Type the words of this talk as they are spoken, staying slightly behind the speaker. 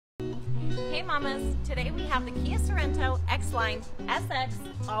Hey mamas, today we have the Kia Sorento X-Line SX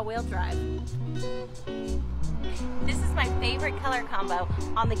all-wheel drive. This is my favorite color combo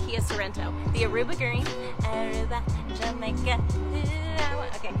on the Kia Sorento. The Aruba green, Aruba, Jamaica,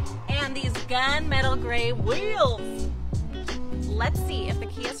 okay, and these gunmetal gray wheels. Let's see if the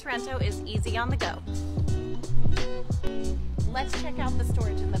Kia Sorento is easy on the go. Let's check out the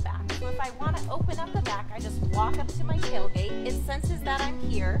storage in the back. So if I want to open up the back, I just walk up to my tailgate. It senses that I'm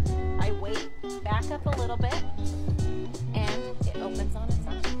here. I wait, back up a little bit, and it opens on its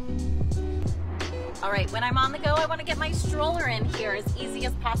own. All right, when I'm on the go, I want to get my stroller in here as easy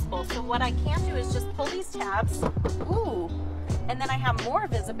as possible. So what I can do is just pull these tabs, ooh, and then I have more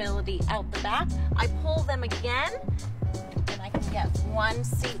visibility out the back. I pull them again, and I can get one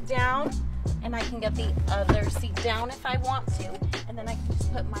seat down, and I can get the other seat down if I want to, and then I can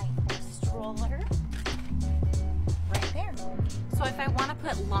just put my stroller right there. So if I want to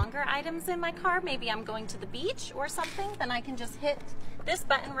put longer items in my car, maybe I'm going to the beach or something, then I can just hit this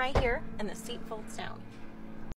button right here and the seat folds down.